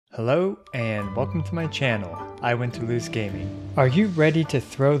Hello and welcome to my channel, I Went to Lose Gaming. Are you ready to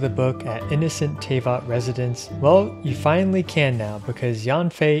throw the book at innocent Teyvat residents? Well, you finally can now because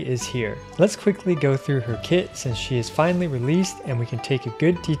Yanfei is here. Let's quickly go through her kit since she is finally released and we can take a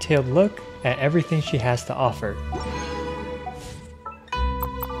good detailed look at everything she has to offer.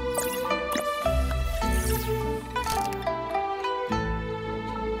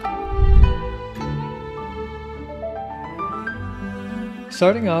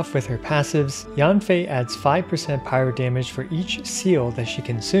 Starting off with her passives, Yanfei adds 5% pyro damage for each seal that she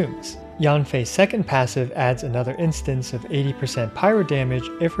consumes. Yanfei's second passive adds another instance of 80% pyro damage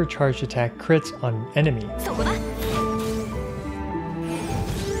if her charged attack crits on an enemy.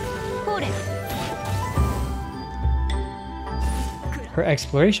 Her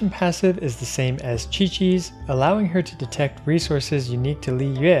exploration passive is the same as Qiqi's, allowing her to detect resources unique to Li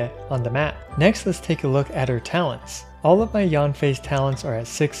Yue on the map. Next, let's take a look at her talents. All of my Yanfei's talents are at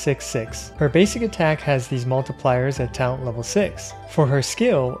 666. Her basic attack has these multipliers at talent level 6. For her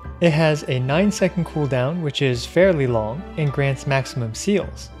skill, it has a 9-second cooldown, which is fairly long, and grants maximum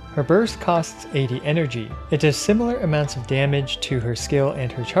seals. Her burst costs 80 energy. It does similar amounts of damage to her skill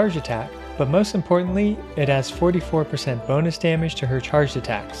and her charge attack, but most importantly, it adds 44% bonus damage to her charged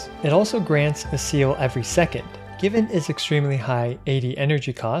attacks. It also grants a seal every second. Given its extremely high 80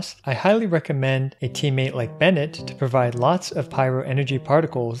 energy cost, I highly recommend a teammate like Bennett to provide lots of pyro energy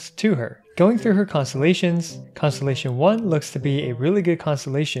particles to her. Going through her constellations, Constellation 1 looks to be a really good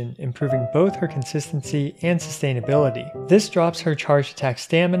constellation, improving both her consistency and sustainability. This drops her charged attack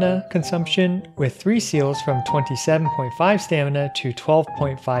stamina consumption with 3 seals from 27.5 stamina to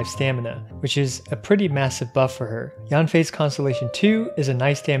 12.5 stamina, which is a pretty massive buff for her. Yanfei's Constellation 2 is a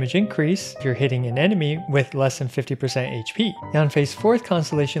nice damage increase if you're hitting an enemy with less than 50% HP. Yanfei's 4th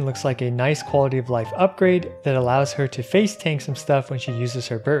constellation looks like a nice quality of life upgrade that allows her to face tank some stuff when she uses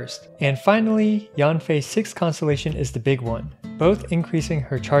her burst. And finally, Yanfei's 6th constellation is the big one, both increasing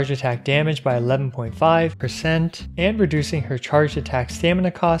her charge attack damage by 11.5% and reducing her charge attack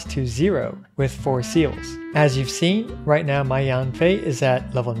stamina cost to 0 with 4 seals. As you've seen, right now my Yanfei is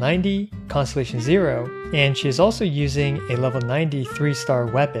at level 90, Constellation 0, and she is also using a level 90 3-star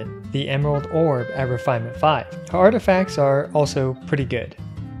weapon, the Emerald Orb at Refinement 5. Her artifacts are also pretty good.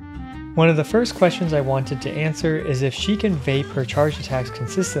 One of the first questions I wanted to answer is if she can vape her charge attacks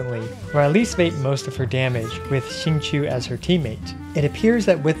consistently, or at least vape most of her damage with Xingqiu as her teammate. It appears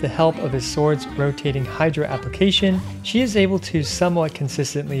that with the help of his sword's rotating Hydra application, she is able to somewhat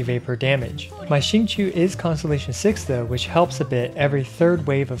consistently vape her damage. My Xingqiu is Constellation 6 though, which helps a bit every 3rd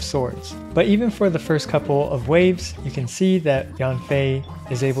wave of swords. But even for the first couple of waves, you can see that Yanfei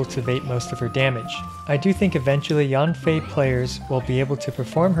is able to vape most of her damage. I do think eventually Yanfei players will be able to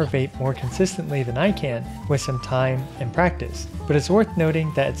perform her vape more consistently than I can with some time and practice. But it's worth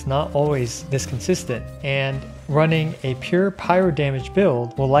noting that it's not always this consistent, and running a pure pyro damage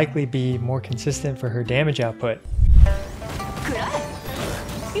build will likely be more consistent for her damage output.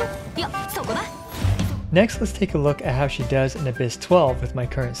 Next, let's take a look at how she does in Abyss 12 with my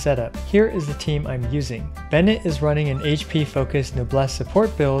current setup. Here is the team I'm using. Bennett is running an HP-focused Noblesse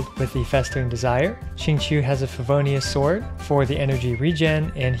support build with the Festering Desire. Xingqiu has a Favonius sword for the energy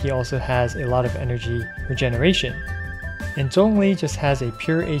regen, and he also has a lot of energy regeneration. And Zhongli just has a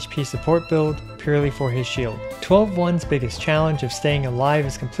pure HP support build purely for his shield. 12-1's biggest challenge of staying alive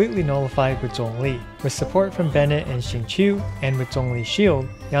is completely nullified with Zhongli. With support from Bennett and Xingqiu, and with Zhongli's shield,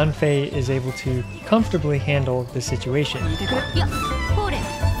 Yanfei is able to comfortably handle the situation.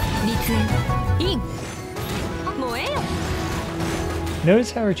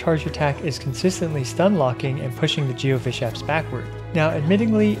 Notice how her charge attack is consistently stun locking and pushing the Geovishaps backward. Now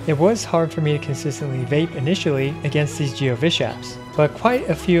admittedly, it was hard for me to consistently vape initially against these Geovishaps, but quite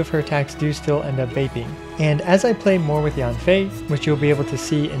a few of her attacks do still end up vaping. And as I play more with Yanfei, which you'll be able to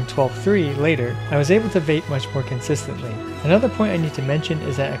see in 12.3 later, I was able to vape much more consistently. Another point I need to mention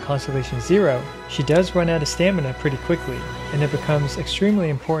is that at Constellation 0, she does run out of stamina pretty quickly, and it becomes extremely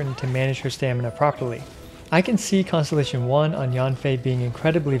important to manage her stamina properly. I can see Constellation 1 on Yanfei being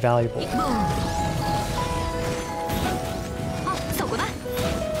incredibly valuable.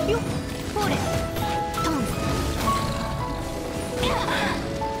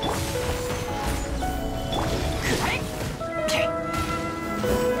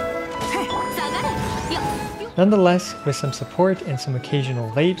 Nonetheless, with some support and some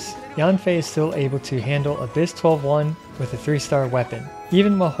occasional vapes, Yanfei is still able to handle Abyss 12-1 with a 3-star weapon,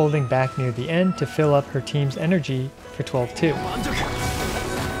 even while holding back near the end to fill up her team's energy for 12-2.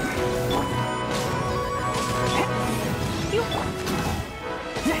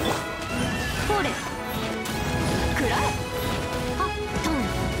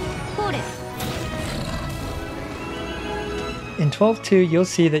 In 12-2, you'll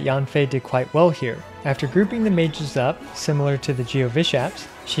see that Yanfei did quite well here. After grouping the mages up, similar to the Geo Vishaps,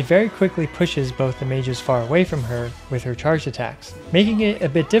 she very quickly pushes both the mages far away from her with her charged attacks, making it a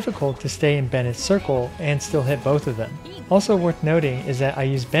bit difficult to stay in Bennett's circle and still hit both of them. Also worth noting is that I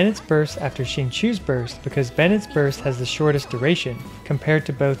use Bennett's burst after Xingqiu's burst because Bennett's burst has the shortest duration compared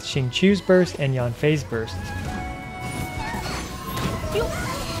to both Xingqiu's burst and Yanfei's bursts.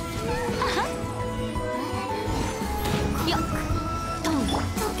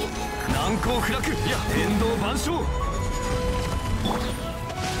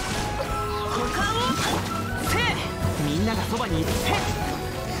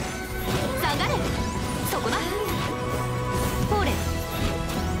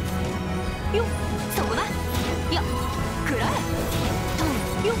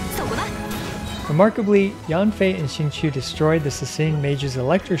 Remarkably, Yanfei and Xingqiu destroyed the Cécine Mage's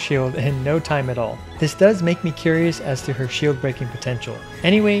Electro Shield in no time at all. This does make me curious as to her shield breaking potential.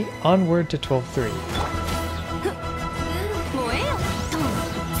 Anyway, onward to 12-3.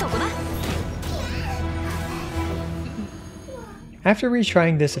 After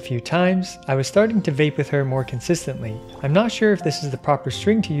retrying this a few times, I was starting to vape with her more consistently. I'm not sure if this is the proper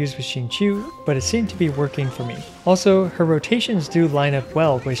string to use with Xingqiu, but it seemed to be working for me. Also, her rotations do line up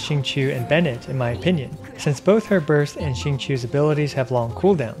well with Xingqiu and Bennett in my opinion, since both her burst and Xingqiu's abilities have long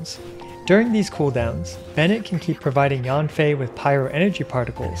cooldowns. During these cooldowns, Bennett can keep providing Yanfei with Pyro energy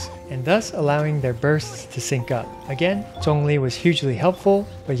particles, and thus allowing their bursts to sync up. Again, Zhongli was hugely helpful,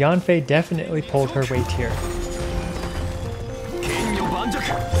 but Yanfei definitely pulled her weight here.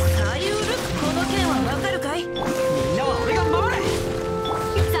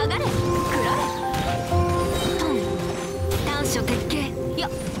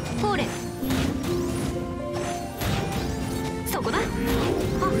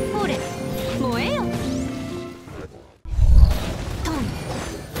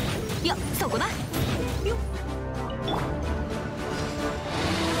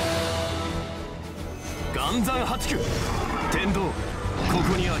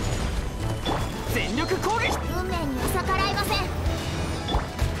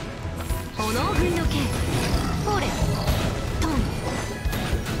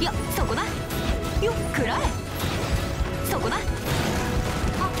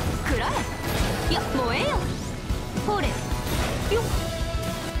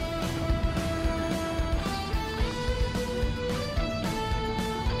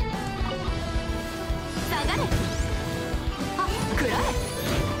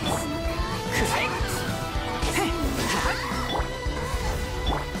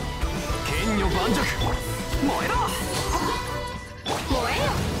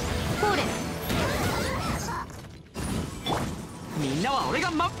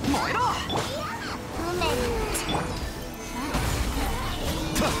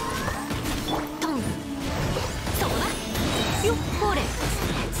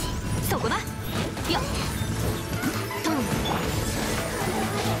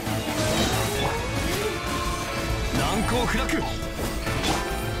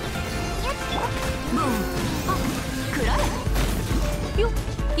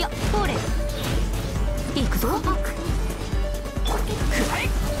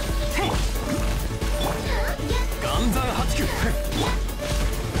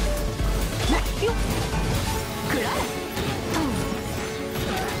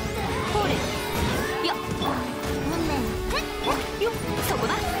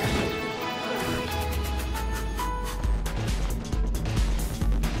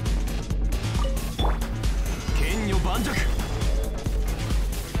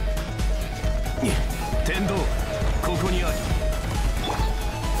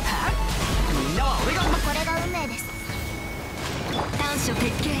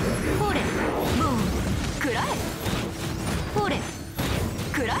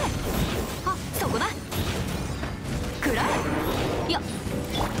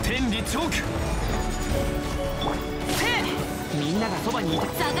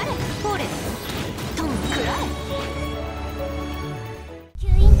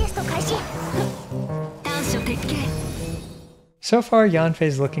 So far, Yanfei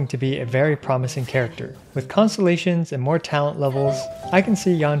is looking to be a very promising character. With constellations and more talent levels, I can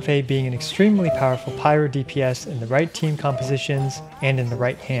see Yanfei being an extremely powerful Pyro DPS in the right team compositions and in the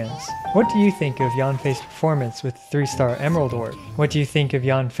right hands. What do you think of Yanfei's performance with the 3-star Emerald Orb? What do you think of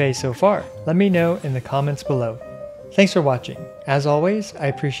Yanfei so far? Let me know in the comments below. Thanks for watching. As always, I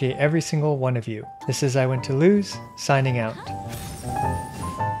appreciate every single one of you. This is I Went to Lose, signing out.